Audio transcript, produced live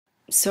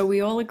So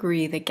we all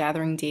agree that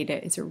gathering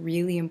data is a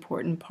really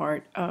important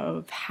part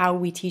of how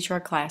we teach our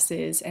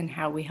classes and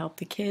how we help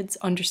the kids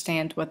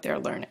understand what they're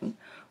learning.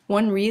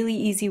 One really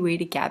easy way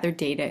to gather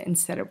data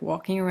instead of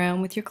walking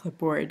around with your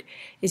clipboard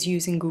is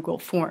using Google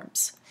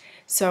Forms.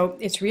 So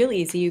it's real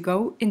easy. You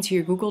go into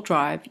your Google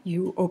Drive,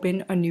 you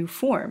open a new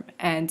form,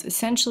 and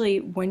essentially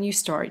when you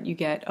start, you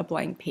get a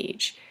blank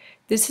page.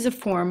 This is a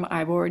form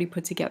I've already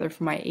put together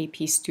for my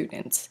AP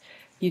students.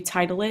 You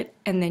title it,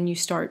 and then you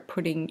start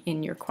putting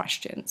in your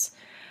questions.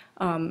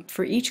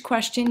 For each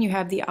question, you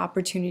have the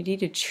opportunity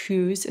to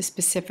choose a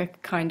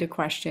specific kind of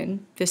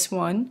question. This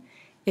one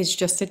is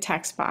just a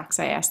text box.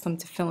 I asked them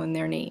to fill in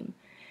their name.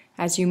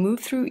 As you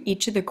move through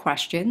each of the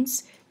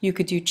questions, you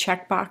could do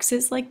check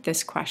boxes like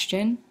this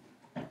question,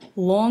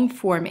 long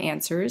form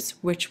answers,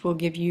 which will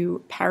give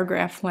you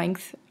paragraph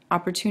length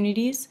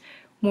opportunities,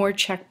 more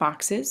check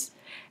boxes.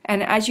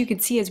 And as you can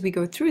see as we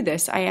go through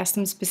this, I ask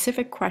them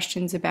specific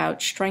questions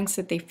about strengths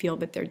that they feel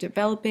that they're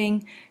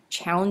developing,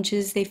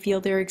 challenges they feel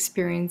they're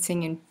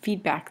experiencing, and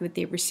feedback that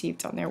they've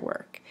received on their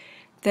work.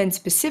 Then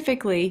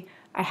specifically,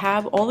 I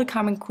have all the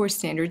Common Core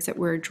standards that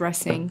we're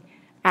addressing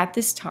at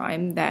this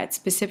time that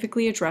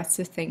specifically address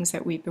the things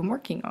that we've been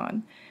working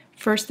on.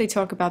 First, they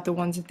talk about the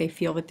ones that they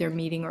feel that they're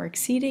meeting or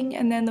exceeding,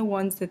 and then the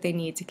ones that they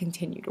need to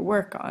continue to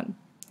work on.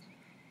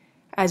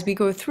 As we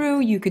go through,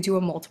 you could do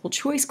a multiple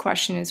choice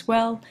question as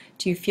well.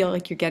 Do you feel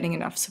like you're getting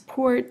enough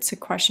support? It's a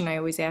question I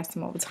always ask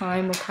them all the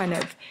time. What kind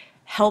of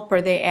help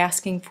are they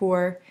asking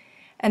for?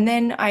 And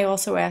then I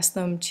also ask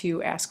them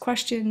to ask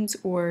questions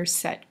or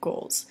set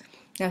goals.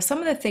 Now, some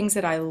of the things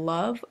that I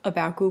love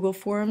about Google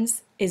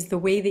Forms is the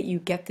way that you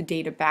get the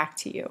data back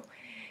to you.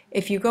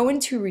 If you go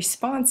into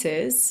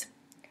responses,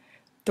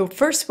 the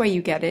first way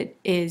you get it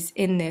is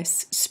in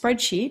this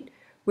spreadsheet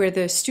where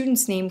the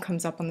student's name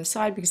comes up on the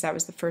side because that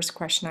was the first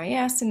question I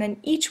asked, and then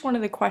each one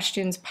of the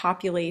questions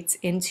populates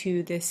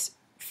into this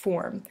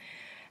form.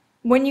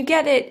 When you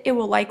get it, it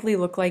will likely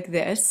look like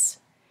this,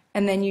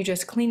 and then you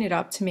just clean it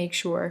up to make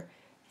sure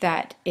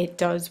that it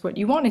does what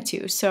you want it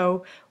to.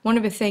 So one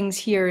of the things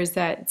here is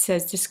that it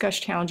says discuss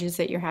challenges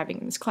that you're having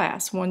in this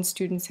class. One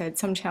student said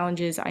some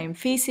challenges I am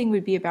facing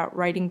would be about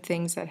writing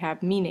things that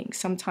have meaning.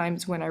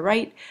 Sometimes when I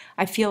write,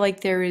 I feel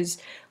like there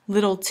is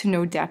little to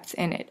no depth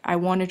in it. I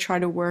want to try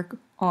to work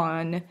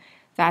on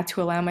that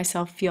to allow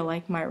myself feel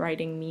like my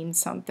writing means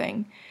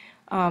something.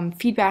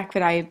 Feedback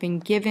that I have been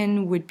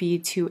given would be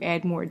to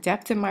add more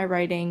depth in my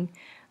writing.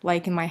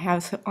 Like in my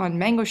House on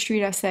Mango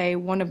Street essay,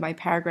 one of my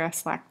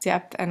paragraphs lacked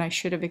depth and I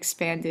should have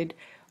expanded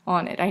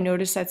on it. I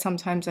notice that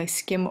sometimes I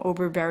skim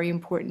over very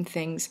important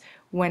things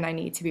when I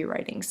need to be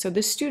writing. So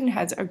this student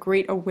has a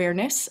great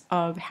awareness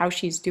of how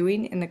she's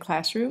doing in the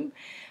classroom.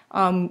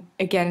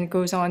 Again, it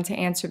goes on to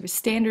answer the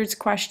standards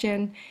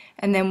question,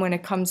 and then when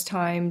it comes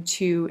time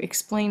to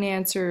explain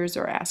answers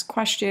or ask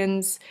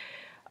questions,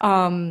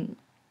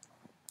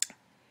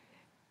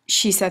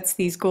 she sets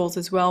these goals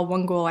as well.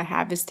 One goal I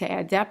have is to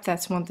add depth.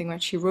 That's one thing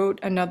that she wrote.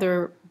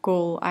 Another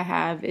goal I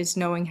have is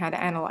knowing how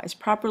to analyze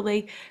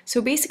properly.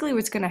 So basically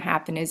what's going to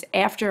happen is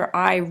after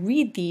I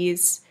read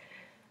these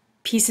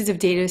pieces of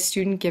data a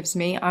student gives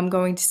me, I'm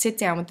going to sit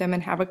down with them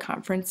and have a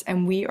conference,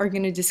 and we are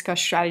going to discuss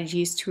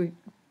strategies to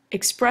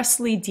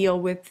expressly deal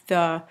with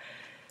the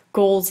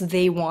goals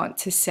they want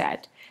to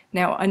set.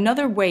 Now,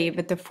 another way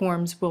that the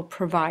forms will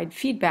provide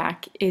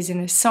feedback is in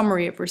a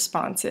summary of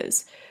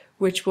responses,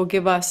 which will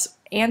give us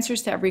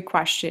answers to every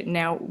question.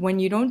 Now, when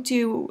you don't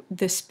do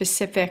the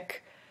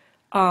specific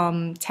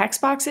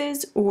text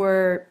boxes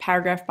or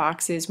paragraph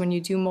boxes, when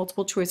you do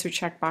multiple choice or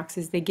check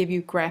boxes, they give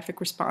you graphic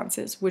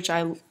responses, which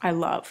I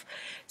love.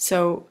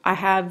 So I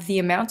have the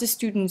amount of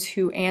students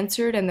who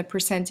answered and the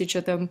percentage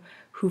of them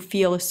who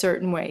feel a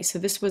certain way. So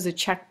this was a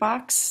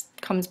checkbox,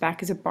 comes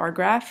back as a bar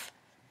graph.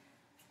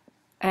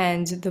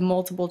 And the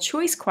multiple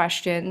choice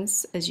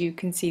questions, as you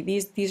can see,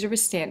 these are the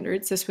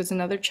standards. This was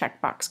another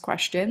checkbox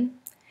question.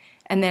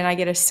 And then I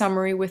get a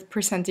summary with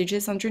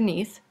percentages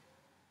underneath.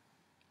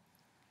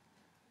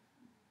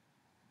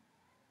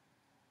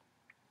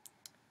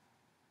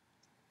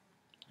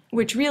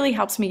 Which really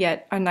helps me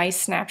get a nice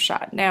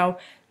snapshot. Now,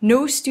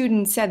 no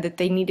student said that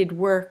they needed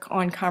work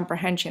on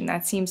comprehension.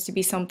 That seems to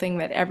be something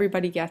that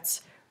everybody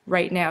gets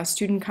right now.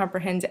 Student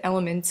comprehends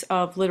elements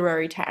of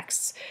literary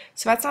texts.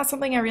 So that's not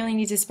something I really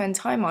need to spend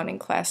time on in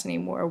class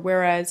anymore.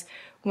 Whereas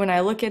when I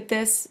look at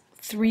this,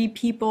 3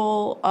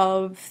 people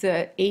of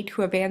the 8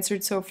 who have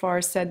answered so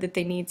far said that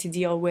they need to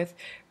deal with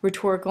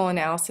rhetorical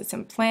analysis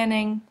and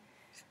planning.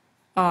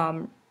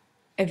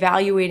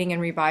 Evaluating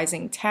and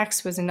revising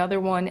text was another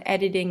one.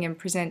 Editing and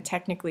present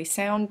technically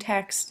sound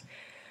text.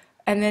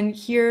 And then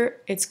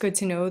here it's good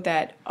to know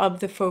that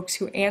of the folks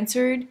who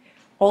answered,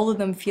 all of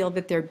them feel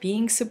that they're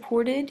being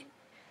supported.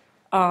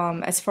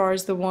 As far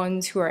as the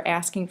ones who are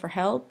asking for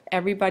help,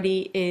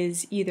 everybody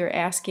is either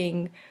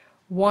asking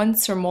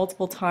once or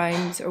multiple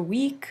times a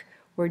week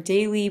or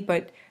daily,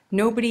 but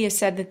nobody has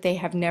said that they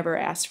have never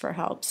asked for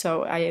help.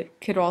 So I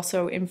could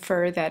also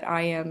infer that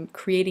I am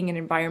creating an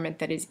environment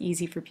that is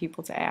easy for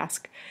people to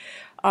ask.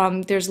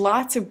 There's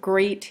lots of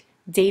great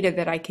data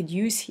that I could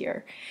use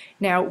here.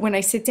 Now, when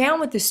I sit down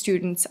with the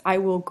students, I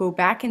will go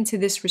back into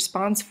this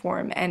response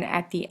form, and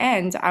at the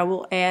end, I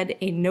will add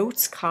a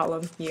notes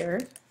column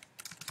here,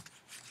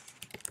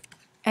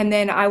 and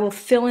then I will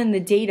fill in the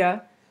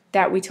data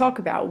that we talk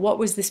about. What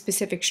was the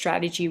specific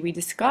strategy we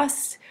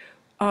discussed?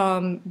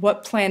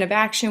 What plan of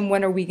action?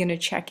 When are we going to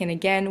check in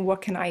again?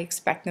 What can I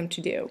expect them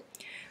to do?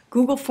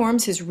 Google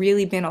Forms has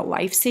really been a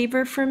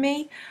lifesaver for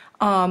me.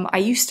 I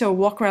used to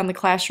walk around the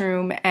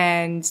classroom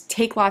and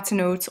take lots of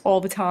notes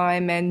all the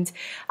time, and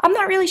I'm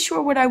not really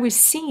sure what I was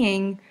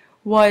seeing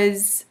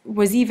was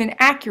even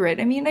accurate.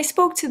 I mean, I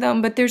spoke to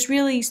them, but there's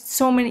only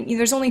so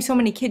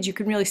many kids you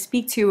can really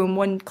speak to in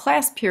one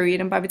class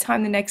period, and by the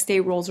time the next day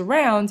rolls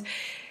around,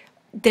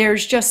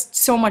 there's just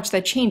so much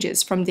that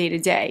changes from day to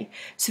day.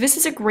 So this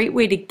is a great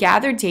way to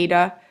gather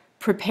data,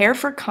 prepare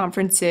for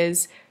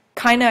conferences,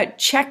 kind of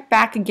check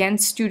back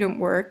against student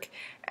work,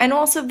 and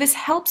also this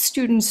helps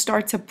students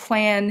start to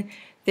plan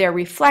their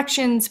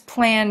reflections,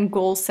 plan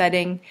goal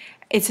setting.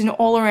 It's an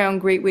all-around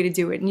great way to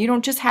do it. And you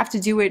don't just have to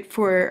do it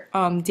for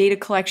data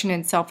collection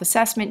and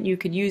self-assessment. You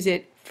could use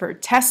it for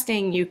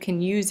testing. You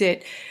can use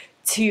it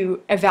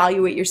to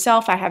evaluate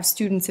yourself. I have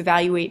students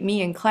evaluate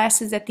me in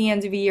classes at the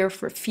end of the year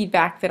for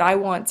feedback that I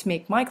want to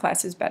make my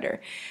classes better.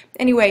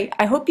 Anyway,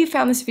 I hope you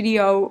found this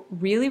video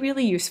really,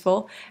 really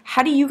useful.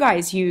 How do you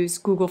guys use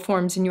Google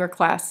Forms in your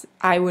class?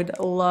 I would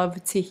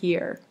love to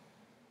hear.